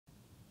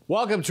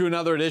Welcome to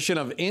another edition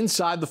of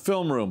Inside the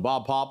Film Room.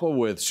 Bob Papa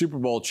with Super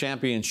Bowl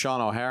champion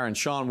Shaun O'Hara. And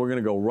Shaun, we're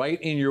going to go right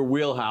in your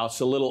wheelhouse.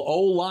 A little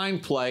O-line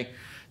play.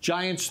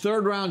 Giants'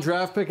 third-round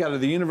draft pick out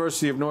of the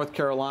University of North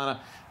Carolina,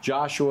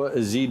 Joshua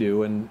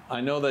Ezeudu. And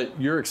I know that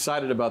you're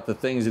excited about the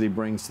things that he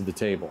brings to the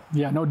table.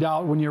 Yeah, no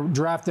doubt. When you're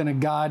drafting a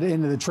guy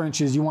into the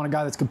trenches, you want a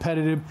guy that's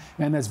competitive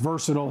and that's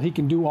versatile. He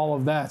can do all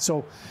of that.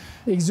 So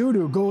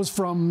Ezeudu goes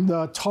from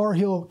the Tar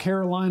Heel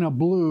Carolina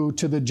blue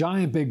to the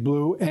Giant Big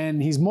Blue, and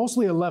he's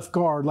mostly a left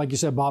guard, like you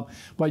said, Bob.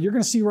 But you're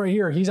going to see right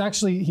here, he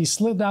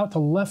slid out to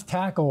left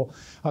tackle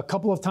a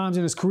couple of times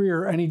in his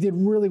career, and he did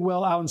really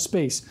well out in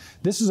space.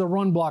 This is a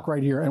run block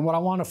right here, and what I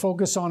want to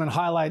focus on and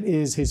highlight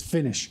is his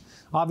finish.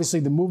 Obviously,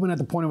 the movement at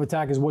the point of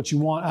attack is what you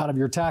want out of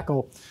your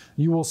tackle.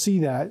 You will see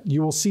that.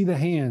 You will see the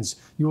hands.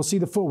 You will see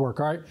the footwork,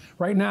 all right?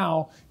 Right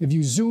now, if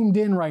you zoomed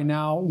in right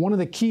now, one of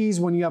the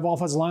keys when you have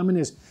offensive linemen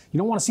is you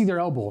don't want to see their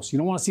elbows. You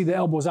don't want to see the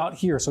elbows out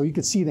here. So you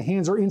can see the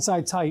hands are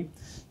inside tight.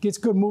 Gets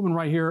good movement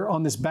right here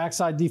on this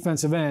backside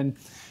defensive end.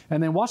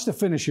 And then watch the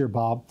finish here,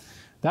 Bob.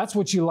 That's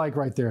what you like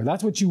right there.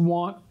 That's what you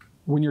want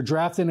when you're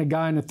drafting a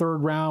guy in the third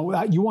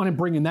round. You want him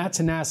bringing that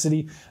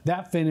tenacity,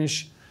 that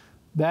finish,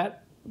 that.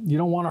 You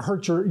don't want to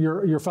hurt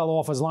your fellow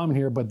offensive lineman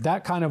here, but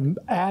that kind of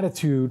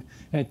attitude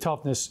and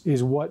toughness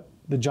is what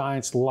the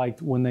Giants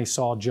liked when they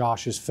saw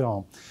Josh's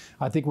film.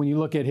 I think when you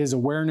look at his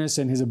awareness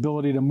and his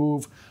ability to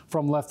move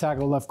from left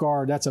tackle to left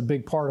guard, that's a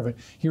big part of it.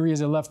 Here he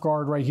is at left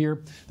guard right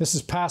here. This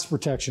is pass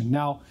protection.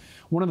 Now,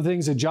 one of the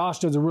things that Josh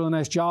does a really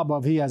nice job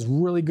of, he has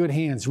really good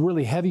hands,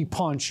 really heavy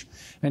punch,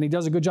 and he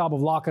does a good job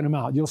of locking them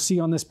out. You'll see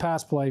on this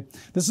pass play,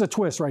 this is a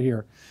twist right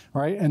here,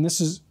 all right? And this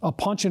is a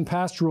punch and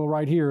pass drill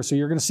right here. So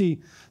you're going to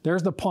see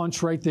there's the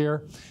punch right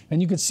there,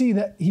 and you can see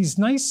that he's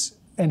nice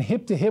and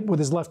hip to hip with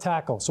his left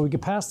tackle. So he can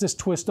pass this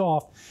twist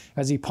off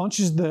as he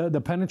punches the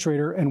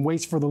penetrator and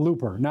waits for the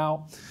looper.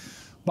 Now,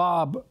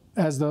 Bob,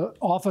 as the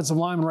offensive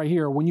lineman right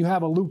here, when you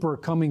have a looper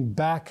coming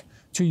back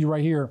to you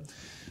right here,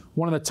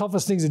 one of the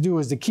toughest things to do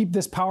is to keep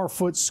this power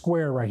foot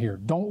square right here.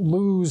 Don't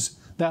lose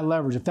that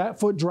leverage. If that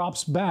foot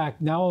drops back,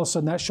 now all of a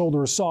sudden that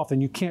shoulder is soft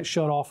and you can't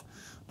shut off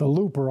the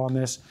looper on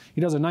this. He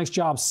does a nice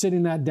job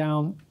sitting that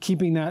down,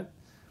 keeping that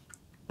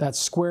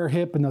square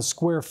hip and the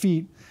square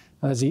feet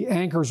as he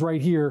anchors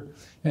right here.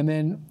 And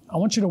then I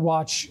want you to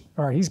watch,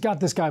 all right, he's got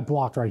this guy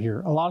blocked right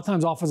here. A lot of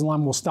times offensive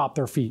linemen will stop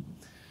their feet.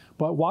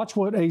 But watch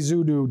what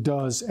Ezeudu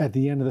does at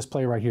the end of this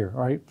play right here,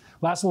 all right?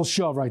 Last little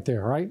shove right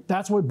there, all right?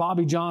 That's what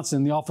Bobby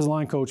Johnson, the offensive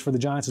line coach for the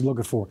Giants, is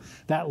looking for.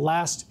 That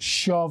last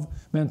shove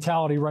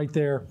mentality right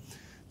there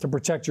to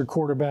protect your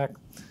quarterback.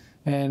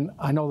 And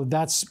I know that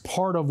that's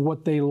part of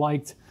what they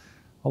liked,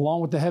 along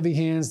with the heavy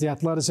hands, the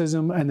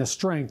athleticism, and the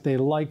strength. They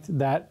liked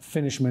that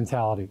finish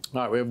mentality.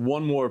 All right, we have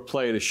one more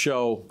play to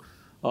show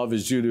of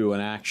Ezeudu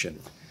in action.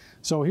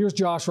 So here's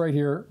Josh right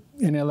here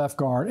in a left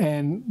guard.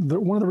 And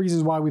one of the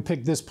reasons why we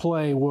picked this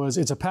play was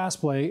it's a pass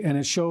play, and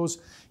it shows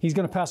he's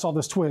going to pass all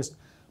this twist.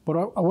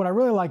 But what I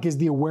really like is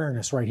the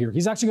awareness right here.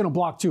 He's actually going to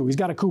block too. He's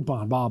got a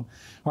coupon, Bob.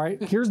 All right,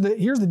 here's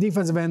the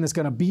defensive end that's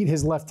going to beat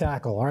his left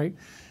tackle, all right?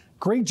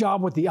 Great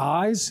job with the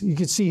eyes. You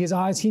can see his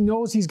eyes. He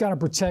knows he's got to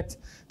protect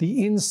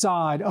the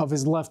inside of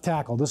his left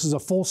tackle. This is a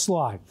full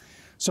slide.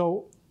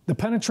 So the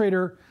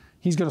penetrator,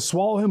 he's going to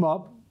swallow him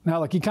up. Now,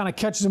 like, he kind of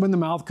catches him in the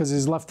mouth because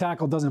his left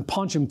tackle doesn't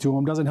punch him to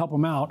him, doesn't help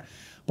him out.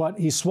 But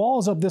he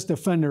swallows up this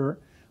defender.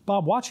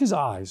 Bob, watch his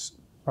eyes,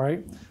 all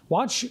right?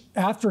 Watch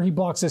after he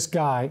blocks this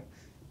guy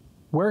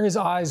where his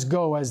eyes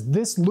go as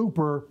this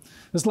looper,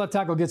 this left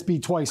tackle gets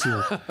beat twice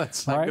here.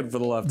 That's not good for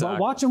the left tackle.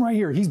 But watch him right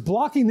here. He's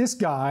blocking this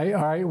guy,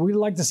 all right? We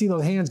like to see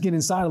those hands get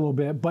inside a little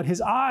bit, but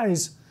his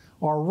eyes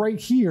are right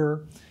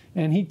here,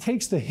 and he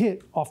takes the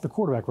hit off the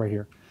quarterback right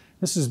here.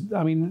 This is,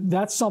 I mean,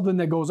 that's something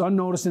that goes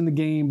unnoticed in the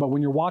game, but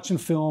when you're watching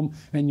film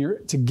and you're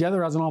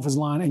together as an offensive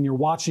line and you're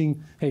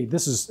watching, hey,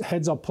 this is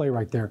heads-up play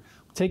right there.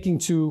 Taking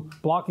two,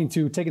 blocking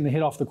two, taking the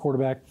hit off the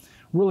quarterback.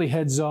 Really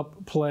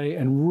heads-up play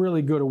and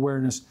really good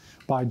awareness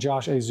by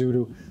Josh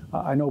Ezeudu.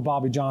 I know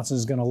Bobby Johnson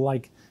is going to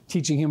like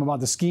teaching him about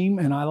the scheme,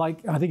 and I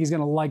think he's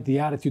going to like the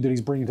attitude that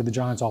he's bringing to the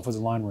Giants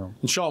offensive line room.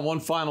 And Shaun, one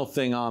final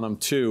thing on him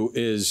too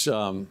is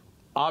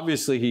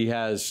obviously he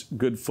has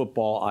good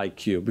football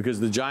IQ, because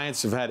the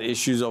Giants have had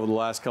issues over the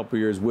last couple of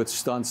years with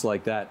stunts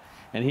like that,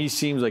 and he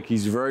seems like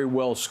he's very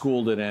well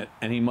schooled in it,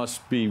 and he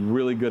must be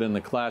really good in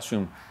the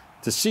classroom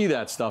to see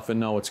that stuff and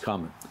know it's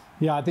coming.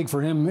 Yeah, I think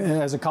for him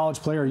as a college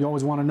player, you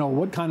always want to know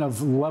what kind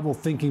of level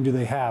thinking do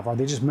they have. Are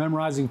they just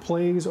memorizing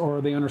plays, or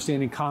are they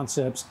understanding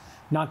concepts,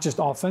 not just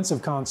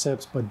offensive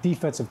concepts, but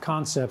defensive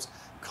concepts?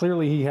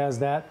 Clearly he has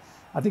that.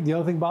 I think the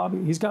other thing,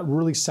 Bobby, he's got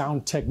really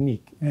sound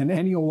technique. And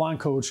any O-line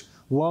coach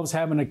loves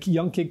having a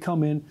young kid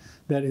come in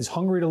that is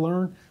hungry to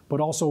learn,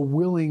 but also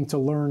willing to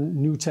learn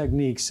new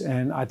techniques.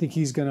 And I think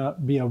he's going to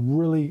be a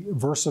really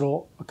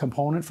versatile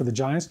component for the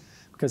Giants,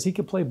 because he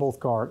can play both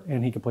guard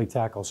and he can play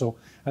tackle. So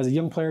as a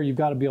young player, you've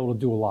got to be able to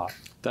do a lot.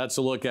 That's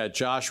a look at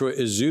Joshua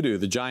Ezeudu,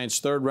 the Giants'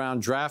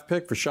 third-round draft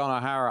pick. For Shaun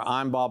O'Hara,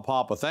 I'm Bob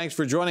Papa. Thanks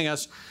for joining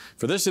us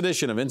for this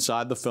edition of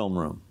Inside the Film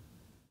Room.